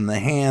is, and the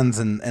hands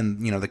and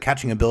the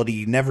catching ability.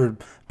 He's never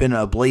been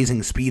a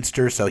blazing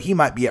speedster, so he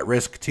might be at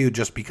risk too,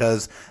 just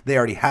because they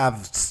already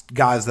have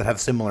guys that have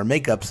similar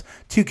makeups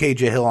to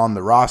KJ Hill on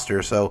the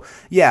roster. So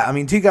yeah, I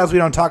mean, two guys we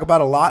don't talk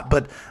about a lot,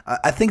 but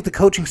I think the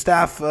coaching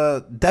staff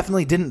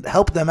definitely didn't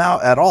help them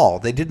out at all.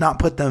 They did not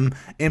put them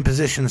in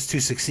positions to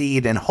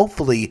succeed, and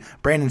hopefully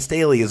Brandon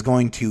Staley is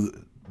going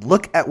to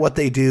look at what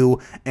they do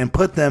and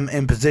put them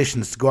in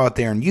positions to go out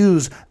there and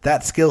use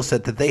that skill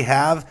set that they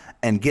have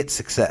and get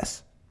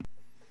success.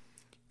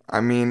 I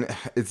mean,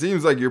 it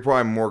seems like you're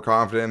probably more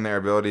confident in their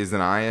abilities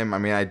than I am. I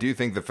mean, I do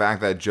think the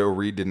fact that Joe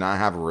Reed did not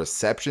have a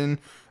reception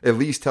at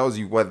least tells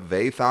you what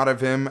they thought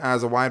of him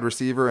as a wide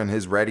receiver and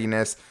his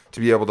readiness to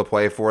be able to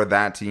play for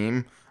that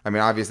team. I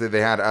mean, obviously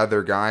they had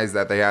other guys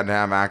that they had to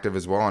have active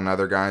as well, and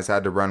other guys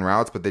had to run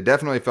routes, but they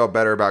definitely felt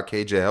better about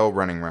KJ Hill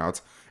running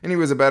routes. And he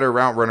was a better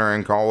route runner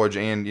in college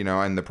and,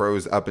 in the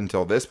pros up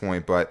until this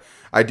point. But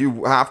I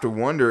do have to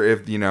wonder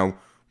if,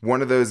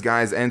 one of those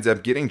guys ends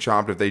up getting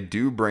chopped if they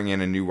do bring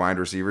in a new wide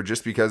receiver,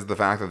 just because of the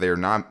fact that they're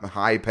not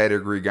high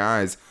pedigree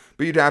guys.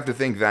 But you'd have to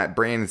think that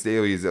Brandon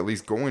Staley is at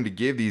least going to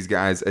give these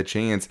guys a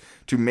chance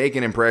to make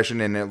an impression,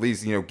 and at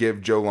least,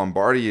 give Joe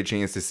Lombardi a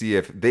chance to see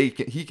if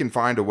he can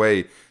find a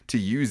way to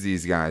use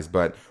these guys.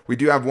 But we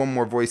do have one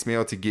more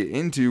voicemail to get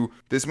into.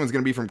 This one's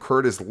going to be from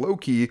Curtis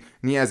Loki,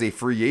 and he has a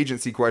free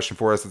agency question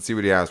for us. Let's see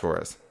what he has for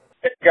us.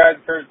 Hey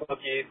guys, Curtis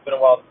Loki. It's been a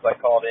while since I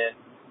called in.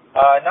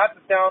 Not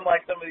to sound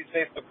like some of these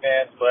Facebook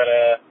fans, but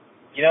I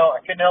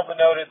couldn't help but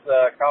notice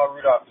Kyle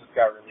Rudolph just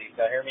got released.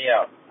 Now hear me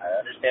out.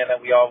 I understand that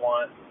we all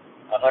want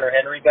Hunter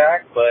Henry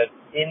back, but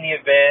in the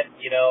event,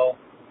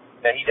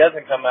 that he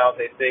doesn't come out,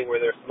 they say where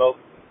there's smoke,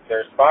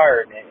 there's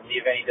fire, and in the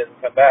event he doesn't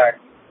come back,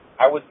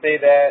 I would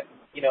say that,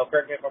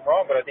 correct me if I'm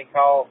wrong, but I think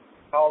Kyle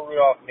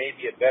Rudolph may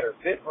be a better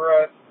fit for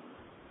us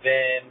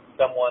than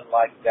someone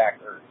like Zach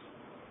Ertz.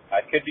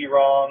 I could be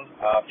wrong.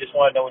 Just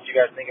want to know what you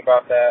guys think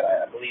about that.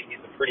 I believe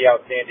he's a pretty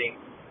outstanding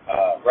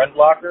run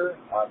blocker.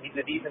 He's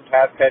a decent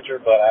pass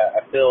catcher, but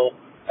I feel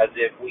as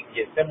if we can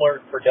get similar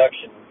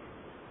production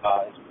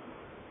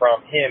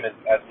from him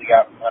as we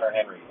got from Hunter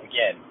Henry.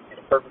 Again, in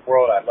a perfect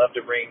world, I'd love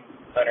to bring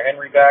Hunter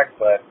Henry back,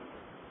 but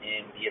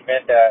in the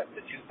event that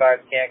the two sides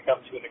can't come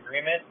to an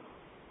agreement,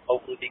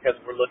 hopefully because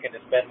we're looking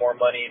to spend more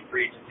money in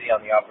free agency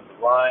on the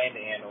offensive line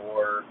and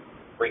or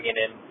bringing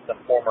in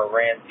some former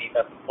Rams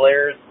defensive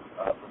players,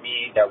 for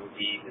me, that would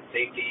be the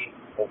safety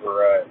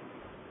over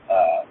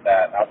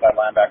that outside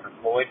linebacker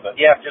Floyd. But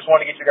yeah, just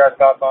want to get your guys'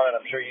 thoughts on it.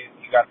 I'm sure you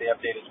got the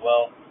update as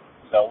well.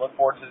 So look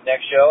forward to the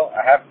next show.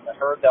 I haven't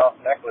heard the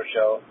Austin Eckler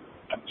show.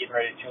 I'm getting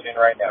ready to tune in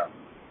right now.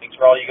 Thanks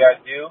for all you guys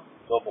do.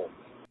 Go Bulls.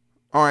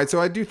 All right,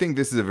 so I do think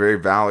this is a very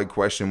valid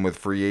question with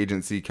free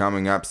agency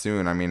coming up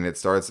soon. I mean, it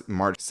starts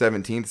March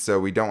 17th, so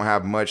we don't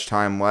have much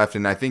time left.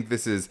 And I think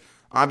this is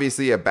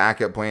obviously a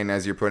backup plan,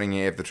 as you're putting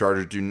it, if the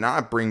Chargers do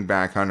not bring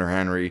back Hunter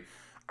Henry.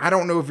 I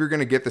don't know if you're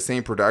going to get the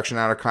same production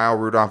out of Kyle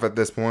Rudolph at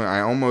this point.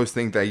 I almost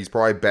think that he's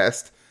probably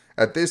best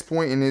at this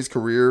point in his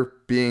career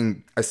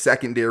being a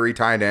secondary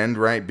tight end,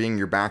 right? Being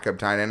your backup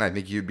tight end. I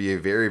think he'd be a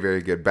very,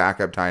 very good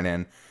backup tight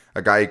end,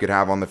 a guy you could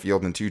have on the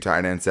field in two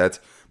tight end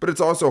sets. But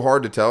it's also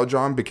hard to tell,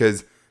 John,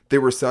 because they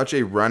were such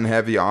a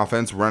run-heavy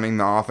offense, running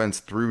the offense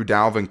through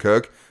Dalvin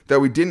Cook, that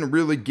we didn't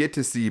really get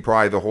to see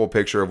probably the whole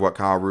picture of what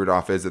Kyle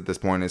Rudolph is at this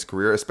point in his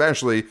career,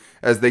 especially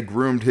as they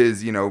groomed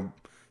his,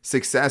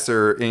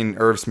 successor in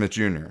Irv Smith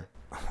Jr.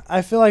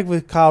 I feel like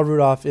with Kyle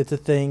Rudolph, it's a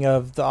thing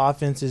of the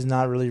offense is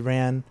not really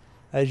ran.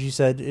 As you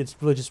said, it's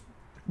really just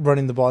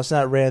running the ball. It's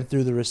not ran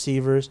through the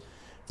receivers.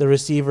 The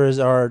receivers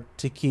are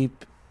to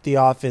keep the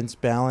offense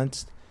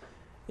balanced.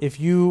 If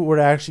you were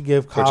to actually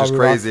give Kyle Rudolph... Which is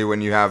crazy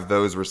when you have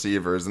those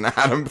receivers and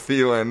Adam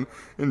Thielen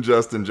and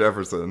Justin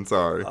Jefferson.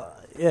 Sorry.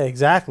 Yeah,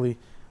 exactly.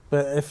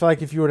 But I feel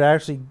like if you were to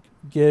actually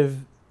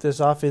give this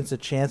offense a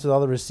chance with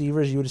all the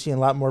receivers, you would have seen a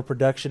lot more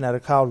production out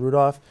of Kyle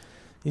Rudolph.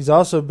 He's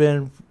also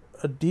been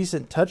a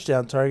decent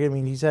touchdown target. I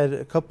mean, he's had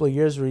a couple of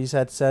years where he's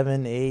had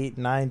 7, 8,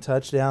 9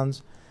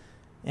 touchdowns.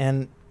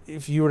 And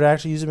if you were to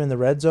actually use him in the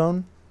red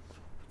zone,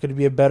 could it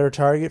be a better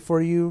target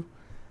for you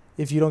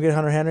if you don't get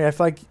Hunter Henry? I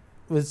feel like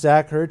with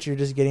Zach Ertz, you're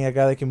just getting a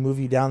guy that can move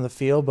you down the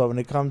field. But when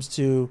it comes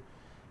to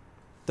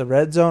the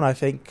red zone, I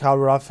think Kyle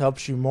Rudolph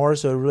helps you more.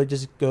 So it really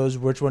just goes,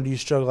 which one do you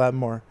struggle at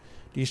more?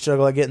 Do you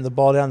struggle at getting the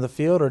ball down the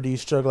field, or do you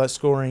struggle at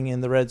scoring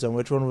in the red zone?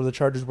 Which one were the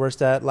Chargers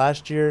worst at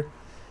last year?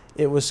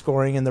 It was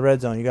scoring in the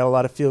red zone. You got a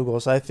lot of field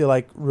goals. So I feel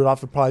like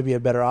Rudolph would probably be a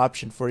better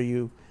option for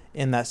you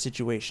in that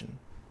situation.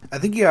 I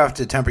think you have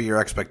to temper your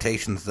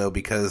expectations, though,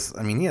 because,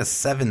 I mean, he has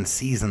 7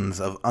 seasons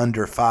of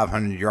under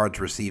 500 yards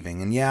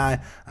receiving. And,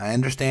 yeah, I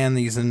understand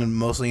that he's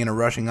mostly in a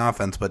rushing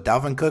offense, but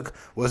Dalvin Cook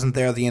wasn't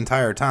there the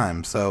entire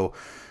time. So,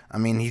 I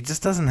mean, he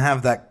just doesn't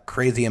have that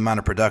crazy amount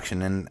of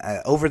production. And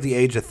over the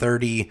age of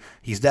 30,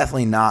 he's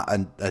definitely not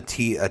a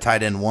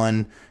tight end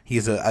one.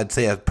 He's, I'd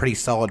say, a pretty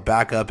solid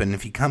backup. And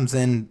if he comes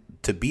in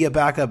to be a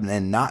backup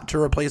and not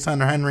to replace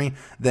Hunter Henry,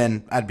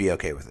 then I'd be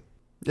okay with it.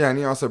 Yeah, and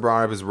he also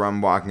brought up his run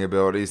blocking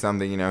ability,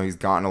 something, he's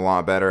gotten a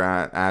lot better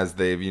at as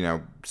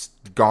they've,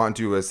 gone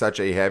to such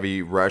a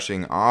heavy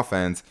rushing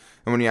offense.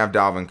 And when you have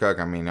Dalvin Cook,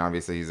 I mean,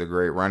 obviously he's a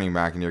great running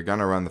back, and you're going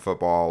to run the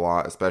football a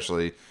lot,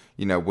 especially,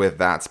 with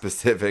that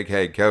specific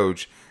head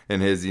coach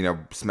and his,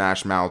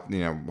 smash mouth,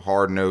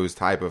 hard-nosed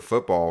type of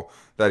football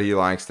that he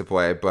likes to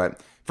play.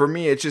 But for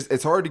me,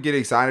 it's hard to get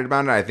excited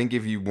about it. I think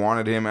if you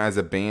wanted him as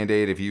a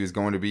Band-Aid, if he was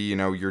going to be,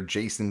 your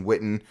Jason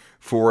Witten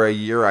for a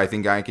year, I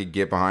think I could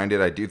get behind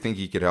it. I do think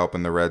he could help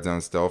in the red zone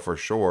still for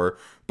sure.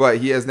 But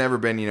he has never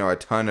been, a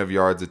ton of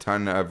yards, a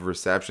ton of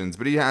receptions.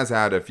 But he has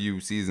had a few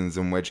seasons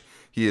in which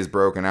he has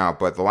broken out.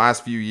 But the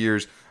last few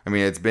years, I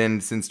mean, it's been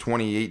since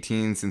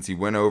 2018 since he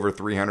went over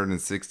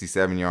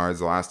 367 yards.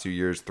 The last 2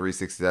 years,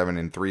 367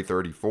 and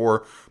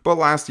 334. But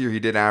last year, he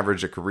did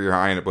average a career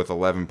high with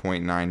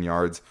 11.9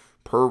 yards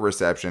per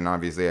reception.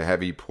 Obviously a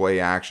heavy play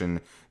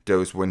action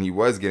dose when he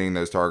was getting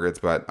those targets,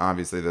 but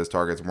obviously those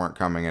targets weren't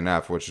coming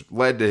enough, which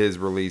led to his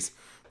release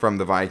from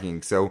the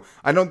Vikings. So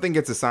I don't think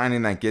it's a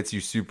signing that gets you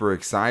super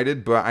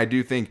excited, but I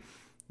do think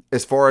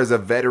as far as a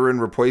veteran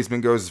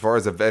replacement goes, as far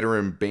as a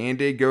veteran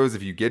Band-Aid goes,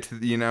 if you get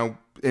to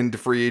into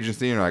free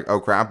agency and you're like,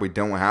 oh crap, we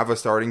don't have a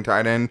starting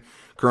tight end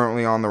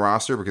currently on the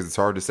roster, because it's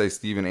hard to say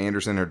Steven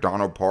Anderson or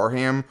Donald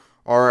Parham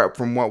are,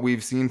 from what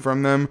we've seen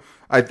from them,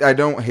 I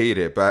don't hate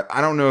it, but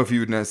I don't know if he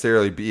would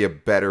necessarily be a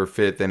better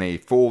fit than a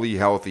fully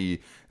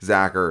healthy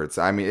Zach Ertz.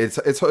 I mean,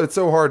 it's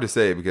so hard to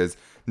say because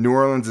New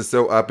Orleans is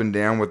so up and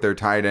down with their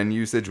tight end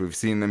usage. We've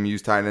seen them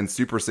use tight ends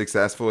super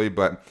successfully,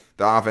 but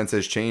the offense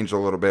has changed a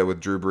little bit with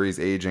Drew Brees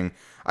aging.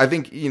 I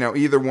think,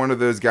 either one of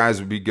those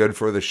guys would be good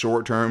for the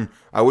short term.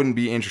 I wouldn't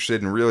be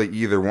interested in really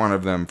either one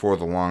of them for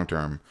the long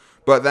term.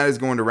 But that is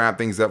going to wrap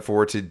things up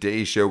for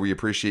today's show. We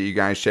appreciate you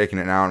guys checking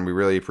it out, and we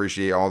really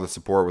appreciate all the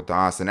support with the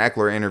Austin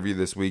Ekeler interview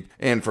this week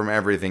and from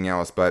everything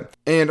else.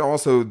 And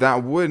also,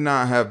 that would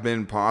not have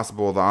been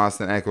possible, the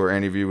Austin Ekeler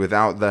interview,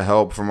 without the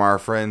help from our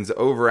friends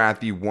over at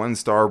the One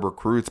Star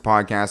Recruits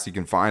podcast. You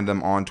can find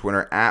them on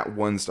Twitter at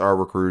One Star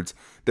Recruits.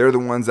 They're the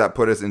ones that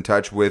put us in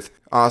touch with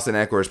Austin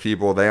Ekeler's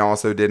people. They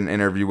also did an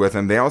interview with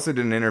him. They also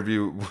did an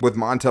interview with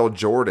Montel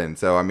Jordan.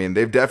 So, I mean,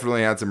 they've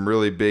definitely had some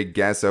really big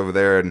guests over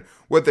there. And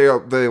what they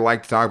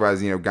like to talk about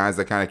is, guys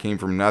that kind of came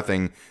from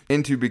nothing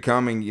into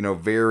becoming,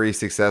 very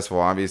successful.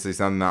 Obviously,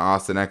 something that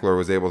Austin Ekeler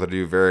was able to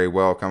do very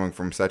well, coming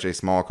from such a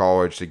small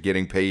college to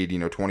getting paid,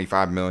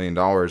 $25 million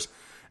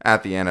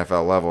at the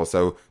NFL level.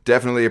 So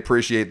definitely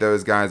appreciate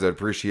those guys. I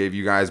appreciate if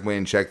you guys went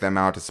and check them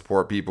out to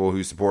support people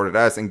who supported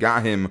us and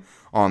got him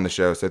on the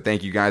show. So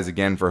thank you guys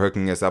again for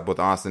hooking us up with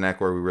Austin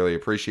Ekeler. We really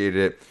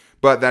appreciated it.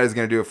 But that is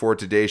going to do it for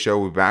today's show.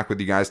 We'll be back with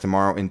you guys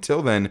tomorrow.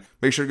 Until then,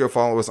 make sure to go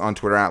follow us on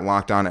Twitter at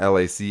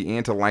LockedOnLAC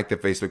and to like the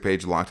Facebook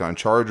page Locked On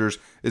Chargers,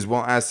 as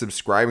well as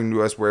subscribing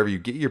to us wherever you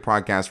get your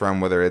podcast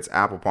from, whether it's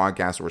Apple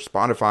Podcasts or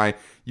Spotify.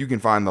 You can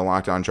find the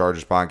Locked On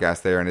Chargers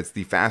podcast there, and it's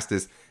the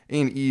fastest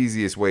and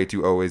easiest way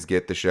to always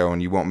get the show,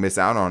 and you won't miss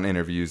out on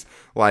interviews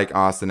like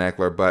Austin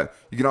Ekeler. But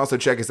you can also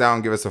check us out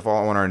and give us a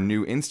follow on our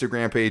new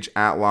Instagram page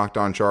at Locked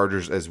On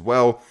Chargers as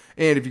well.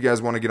 And if you guys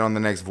want to get on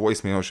the next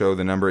voicemail show,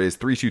 the number is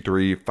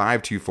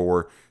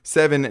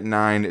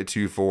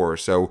 323-524-7924.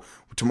 So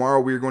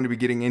tomorrow we're going to be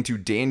getting into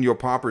Daniel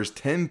Popper's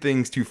 10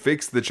 things to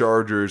fix the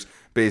Chargers,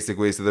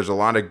 basically. So there's a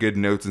lot of good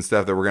notes and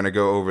stuff that we're going to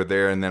go over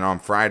there. And then on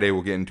Friday,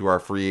 we'll get into our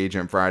Free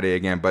Agent Friday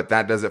again. But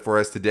that does it for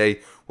us today.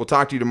 We'll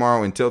talk to you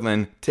tomorrow. Until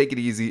then, take it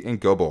easy and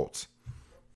go Bolts.